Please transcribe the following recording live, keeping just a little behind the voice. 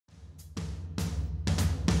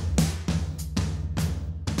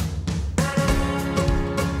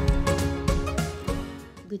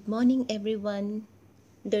Good morning everyone.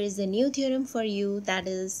 There is a new theorem for you, that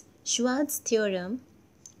is Schwartz Theorem,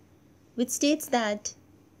 which states that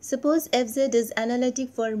suppose fz is analytic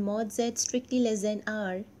for mod z strictly less than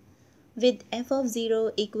r with f of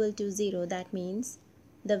 0 equal to 0. That means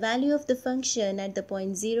the value of the function at the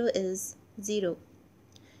point 0 is 0.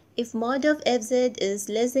 If mod of fz is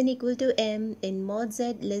less than equal to m in mod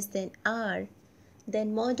z less than r,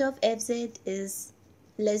 then mod of fz is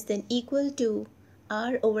less than equal to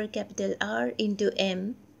r over capital R into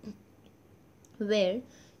m, where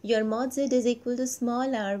your mod z is equal to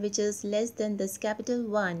small r, which is less than this capital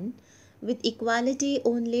 1, with equality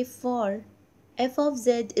only for f of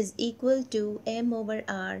z is equal to m over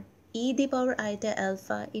r e the power iota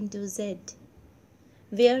alpha into z,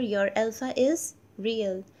 where your alpha is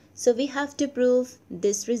real. So we have to prove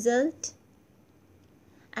this result,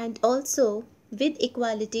 and also with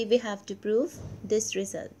equality we have to prove this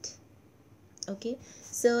result. Okay,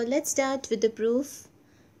 so let's start with the proof.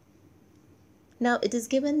 Now it is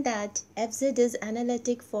given that fz is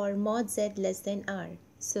analytic for mod z less than r.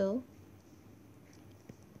 So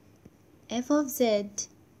f of z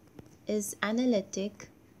is analytic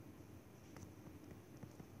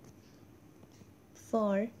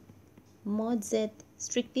for mod z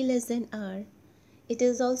strictly less than r. It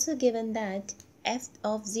is also given that f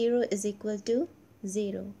of 0 is equal to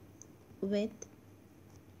 0, with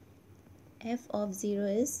f of 0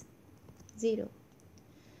 is 0.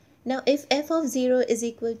 Now if f of 0 is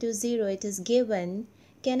equal to 0, it is given,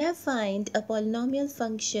 can I find a polynomial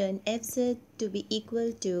function fz to be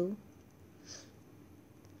equal to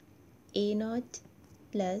a0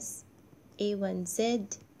 plus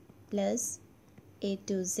a1z plus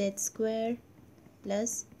a2z square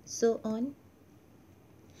plus so on.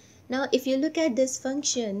 Now if you look at this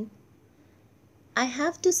function, I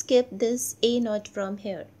have to skip this a0 from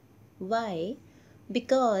here. Why?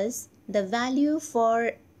 Because the value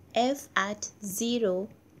for f at 0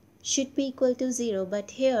 should be equal to 0, but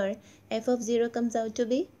here f of 0 comes out to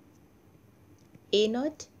be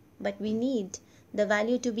a0, but we need the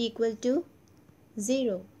value to be equal to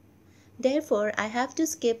 0. Therefore, I have to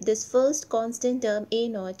skip this first constant term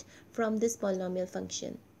a0 from this polynomial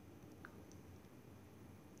function.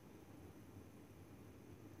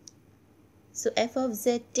 So f of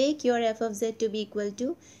z, take your f of z to be equal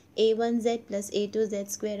to a1z plus a2z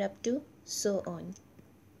square up to so on.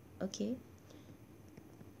 Okay.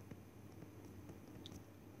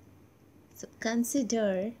 So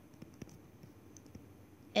consider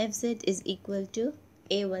fz is equal to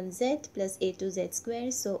a1z plus a2z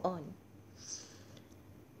square so on.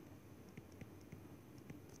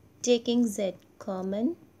 Taking z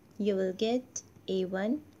common, you will get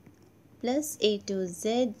a1 plus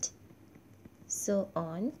a2z so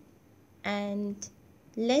on, and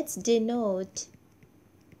let's denote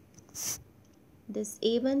this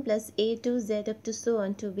a1 plus a2z up to so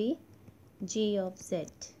on to be g of z.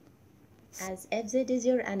 As fz is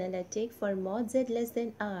your analytic for mod z less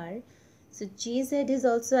than r, so gz is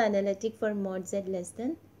also analytic for mod z less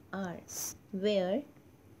than r, where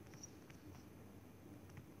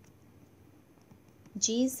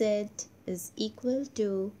gz is equal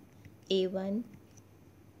to a1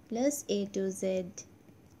 plus a2z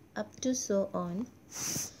up to so on,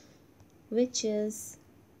 which is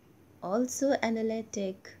also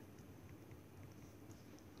analytic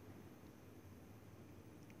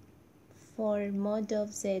for mod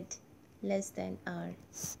of z less than r.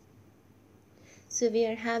 So we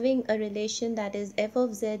are having a relation, that is f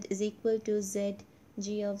of z is equal to z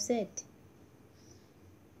g of z.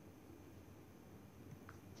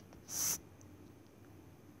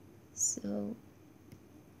 So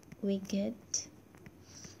we get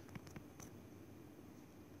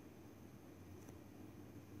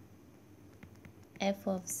f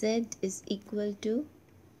of z is equal to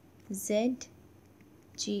z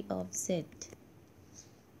g of z.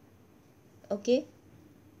 Okay.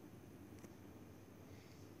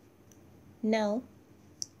 Now,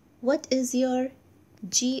 what is your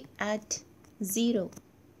g at 0?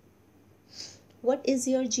 What is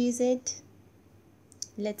your gz?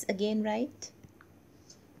 Let's again write.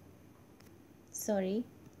 Sorry.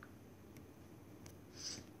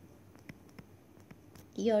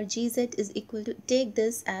 Your gz is equal to, take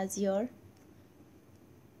this as your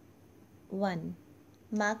 1.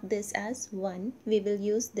 Mark this as 1. We will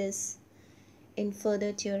use this in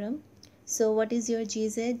further theorem. So what is your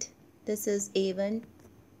gz? This is a1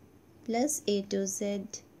 plus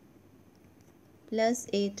a2z plus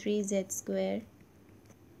a3z square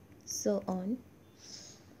so on.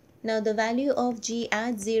 Now the value of g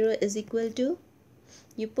at 0 is equal to,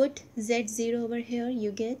 you put z0 over here,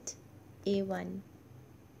 you get a1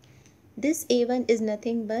 This a1 is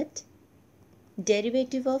nothing but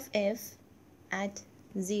derivative of f at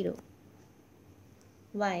 0.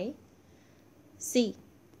 Why? See,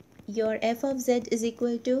 your f of z is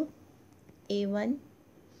equal to a1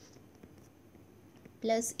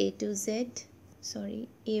 plus a2z,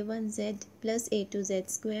 a1z plus a2z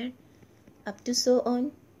square up to so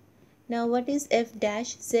on. Now what is f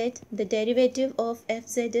dash z? The derivative of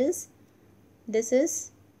fz is, this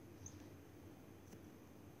is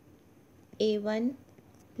a1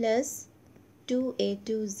 plus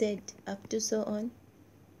 2a2z up to so on.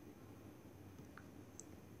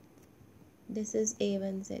 This is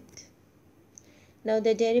a1z. Now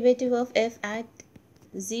the derivative of f at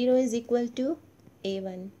 0 is equal to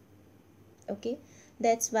a1. Okay,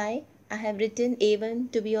 that's why I have written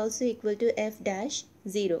a1 to be also equal to f dash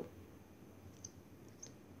 0.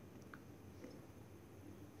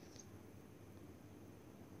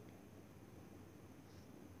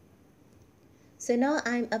 So now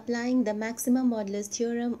I am applying the maximum modulus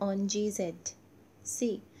theorem on Gz.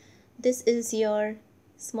 See, this is your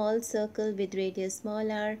small circle with radius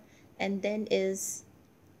small r, and then is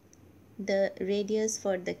the radius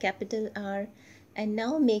for the capital R, and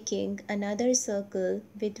now making another circle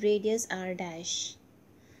with radius r dash,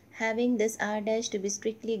 having this r dash to be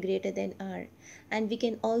strictly greater than r, and we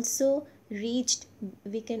can also reach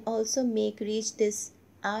this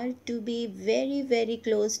r to be very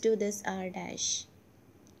close to this r dash.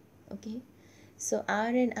 Okay, so r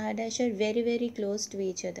and r dash are very close to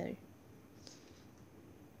each other.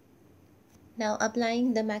 Now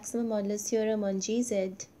applying the maximum modulus theorem on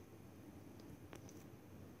Gz,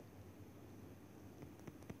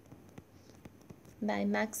 by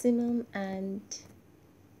maximum and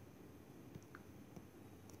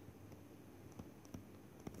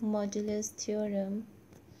modulus theorem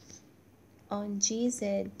on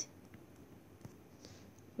Gz,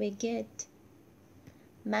 we get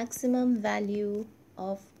maximum value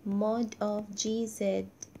of mod of Gz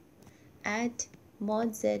at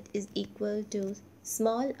mod z is equal to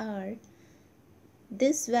small r.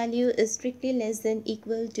 This value is strictly less than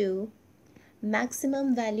equal to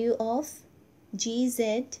maximum value of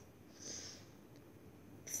Gz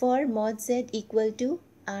for mod z equal to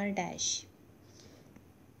r dash.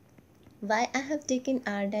 Why I have taken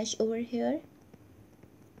r dash over here?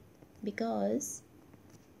 Because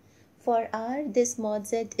for r, this mod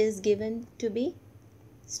z is given to be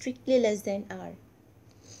strictly less than r.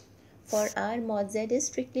 For r, mod z is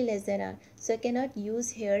strictly less than r. So I cannot use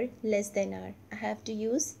here less than r. I have to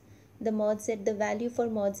use the mod z, the value for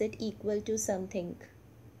mod z equal to something.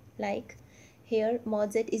 Like here,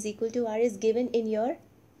 mod z is equal to r is given in your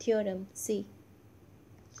theorem. See,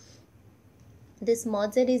 this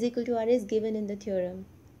mod z is equal to r is given in the theorem,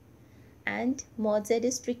 and mod z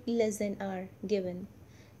is strictly less than r given.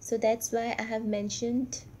 So that's why I have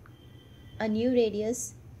mentioned a new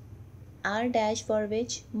radius r dash for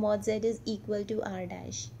which mod z is equal to r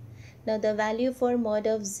dash. Now the value for mod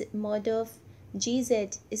of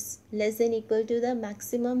Gz is less than equal to the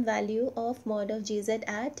maximum value of mod of Gz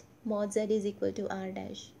at mod z is equal to r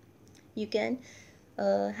dash. You can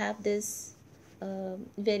have this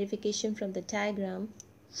verification from the diagram.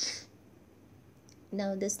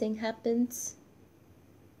 Now this thing happens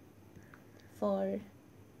for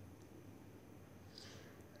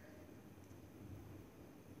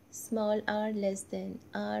small r less than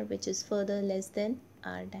r, which is further less than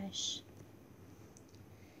r dash.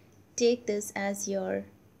 Take this as your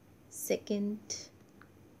second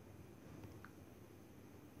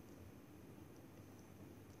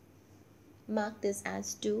mark this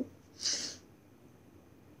as 2.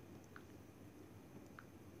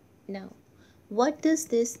 Now what does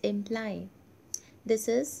this imply? This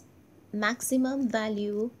is maximum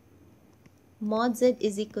value mod z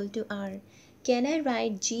is equal to r. Can I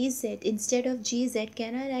write Gz instead of Gz?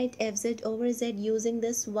 Can I write fz over z using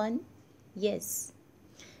this 1? Yes.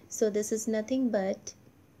 So this is nothing but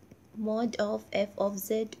mod of f of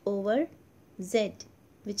z over z,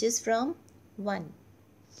 which is from 1.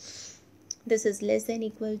 This is less than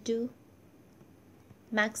equal to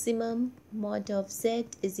maximum mod of z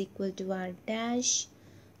is equal to r dash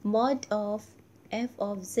mod of f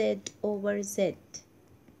of z over z,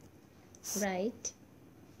 right?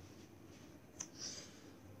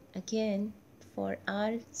 Again, for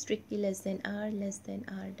r strictly less than r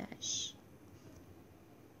dash,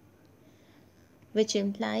 which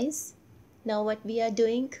implies, now what we are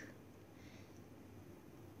doing,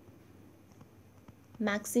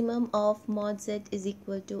 maximum of mod z is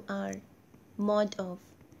equal to r mod of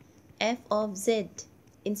f of z.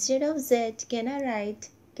 Instead of z, can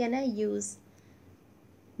I use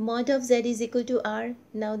mod of z is equal to r.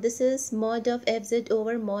 Now this is mod of fz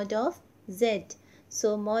over mod of z.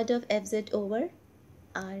 So mod of fz over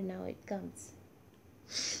r now it comes.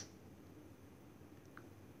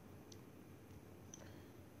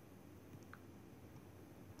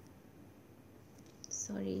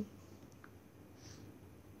 Sorry.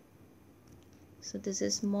 So this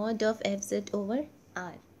is mod of fz over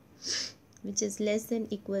r, which is less than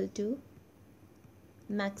equal to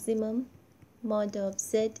maximum mod of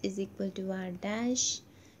z is equal to r dash.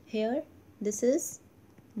 Here this is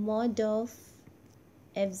mod of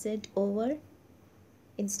fz over,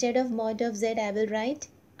 instead of mod of z I will write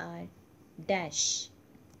r dash.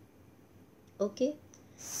 Okay,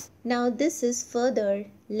 now this is further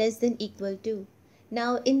less than equal to.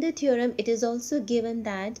 Now in the theorem it is also given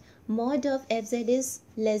that mod of fz is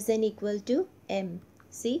less than equal to m.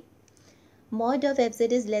 See, mod of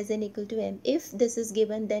fz is less than equal to m. If this is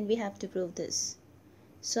given, then we have to prove this.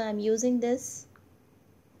 So I'm using this,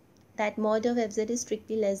 that mod of fz is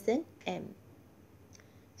strictly less than m.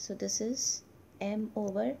 So this is m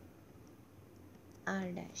over r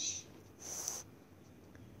dash.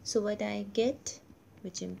 So what I get,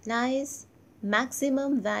 which implies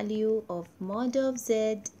maximum value of mod of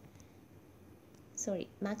z,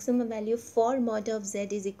 maximum value for mod of z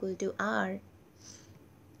is equal to r.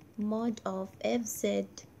 Mod of fz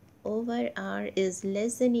over r is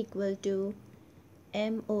less than equal to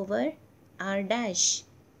m over r dash.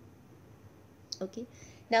 Okay,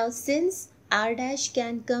 now since r dash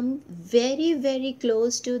can come very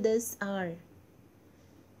close to this r,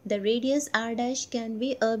 the radius r dash can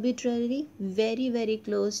be arbitrarily very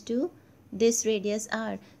close to this radius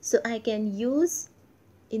r. So I can use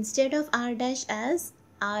instead of r dash as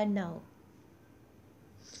r now.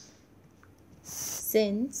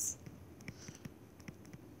 Since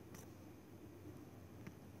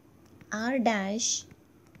r dash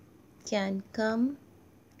can come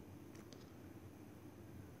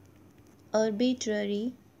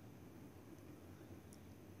arbitrary,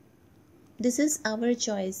 this is our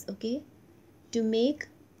choice, okay, to make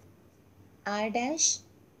r dash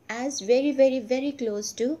as very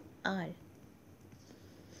close to r.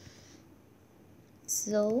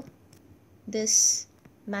 So this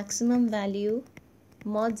maximum value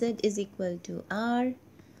mod z is equal to r,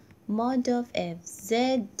 mod of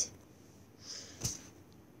fz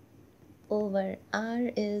over r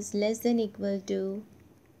is less than equal to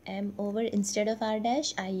m over, instead of r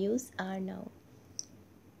dash I use r now.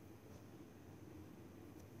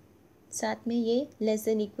 साथ में ये less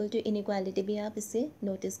than equal to inequality भी आप इसे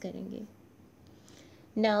notice करेंगे.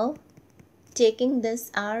 Now taking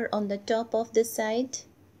this r on the top of this side,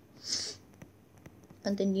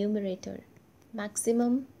 on the numerator,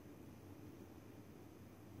 maximum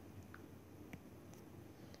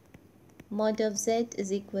mod of z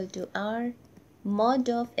is equal to r, mod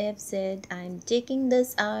of fz, I am taking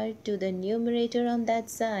this r to the numerator on that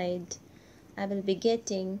side, I will be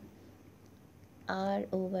getting r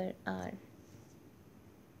over r.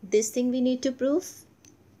 This thing we need to prove,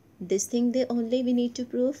 this thing only we need to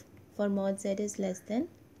prove for mod z is less than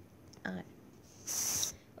r.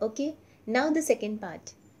 Okay, now the second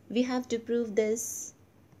part, we have to prove this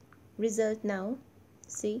result now.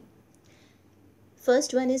 See,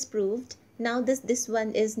 first one is proved, now this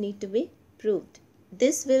one is need to be proved.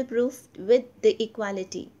 This will prove with the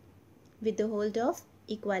equality, with the hold of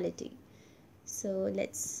equality. So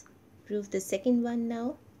let's prove the second one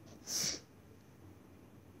now.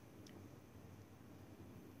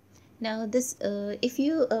 Now this if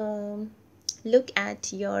you look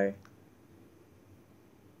at your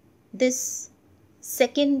this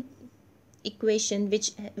second equation,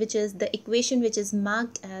 which is the equation which is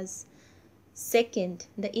marked as second,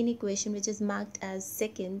 the inequation which is marked as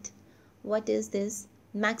second, what is this?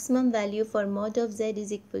 Maximum value for mod of z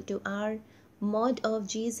is equal to r, mod of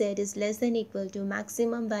gz is less than equal to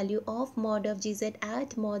maximum value of mod of gz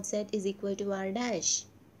at mod z is equal to r dash.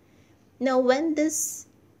 Now when this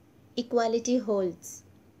equality holds,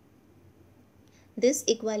 this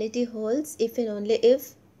equality holds if and only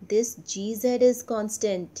if this gz is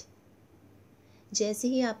constant. जैसे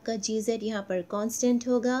ही आपका gz यहाँ पर constant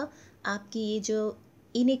होगा, आपकी ये जो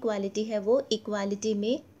inequality है वो equality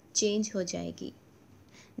में change हो जाएगी.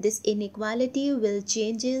 This inequality will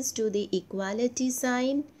changes to the equality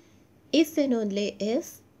sign if and only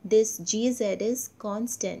if this gz is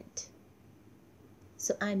constant.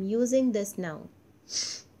 So I'm using this now.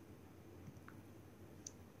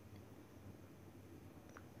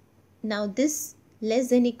 Now this less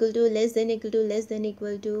than equal to, less than equal to, less than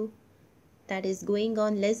equal to, that is going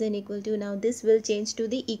on less than equal to, now this will change to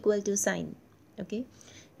the equal to sign. Okay,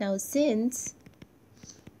 now since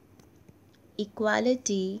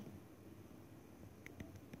equality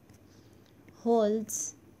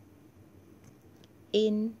holds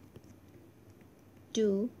in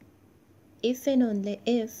to if and only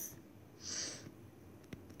if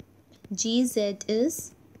Gz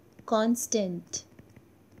is constant.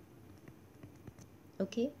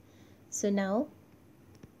 Okay, so now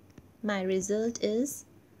my result is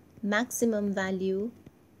maximum value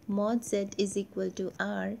mod z is equal to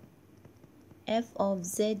r, f of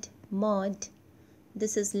z mod,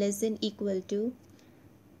 this is less than equal to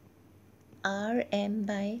rm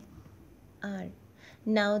by r.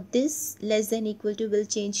 Now this less than equal to will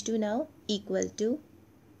change to now equal to.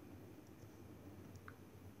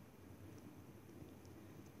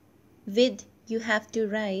 With you have to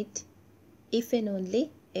write if and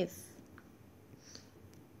only if.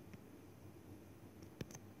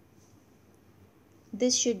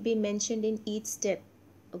 This should be mentioned in each step,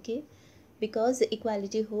 okay, because the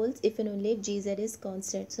equality holds if and only if Gz is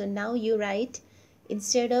constant. So now you write,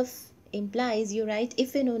 instead of implies, you write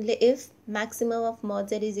if and only if maximum of mod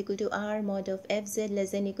z is equal to r mod of fz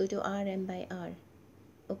less than equal to rm by r.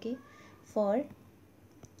 Okay, for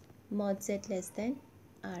mod z less than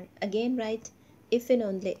r, again write if and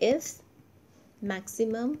only if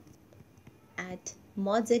maximum at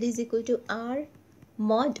mod z is equal to r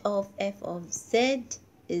mod of f of z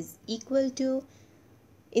is equal to,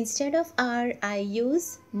 instead of r I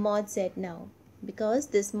use mod z now because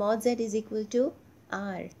this mod z is equal to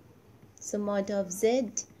r. So mod of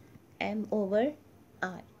z m over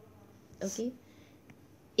r. Okay,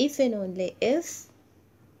 if and only if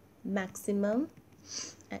maximum.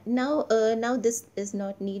 Now this is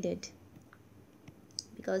not needed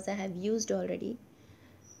because I have used already.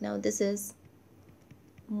 Now this is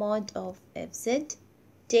mod of fz.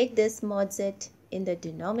 Take this mod z in the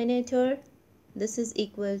denominator. This is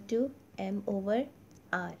equal to m over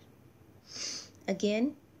r.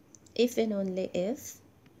 Again, if and only if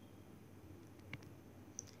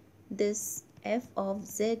this f of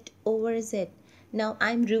z over z. Now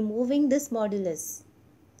I am removing this modulus.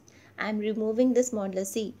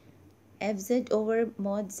 See, fz over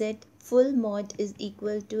mod z full mod is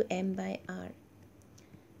equal to m by r.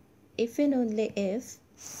 If and only if,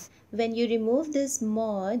 when you remove this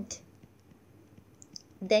mod,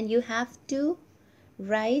 then you have to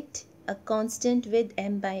write a constant with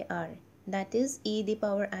m by r, that is e the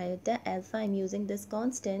power iota alpha. I am using this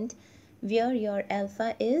constant where your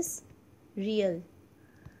alpha is real,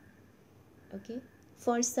 okay,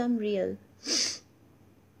 for some real.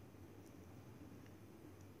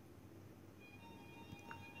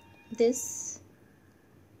 This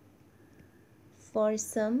for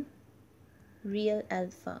some real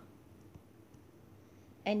alpha.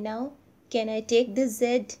 And now can I take this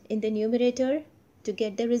z in the numerator to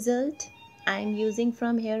get the result? I am using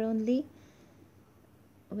from here only.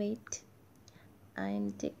 Wait,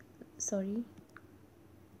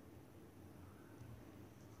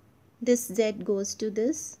 this z goes to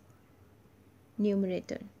this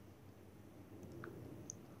numerator,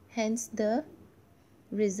 hence the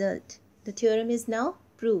result. The theorem is now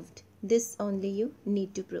proved. This only you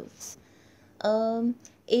need to prove.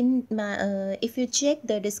 If you check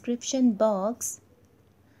the description box,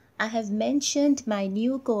 I have mentioned my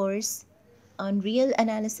new course on real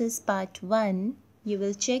analysis part 1. You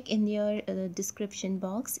will check in your description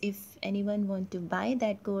box. If anyone want to buy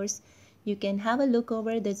that course, you can have a look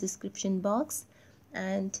over the description box.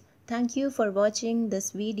 And thank you for watching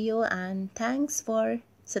this video, and thanks for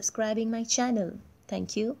subscribing my channel.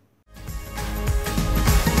 Thank you.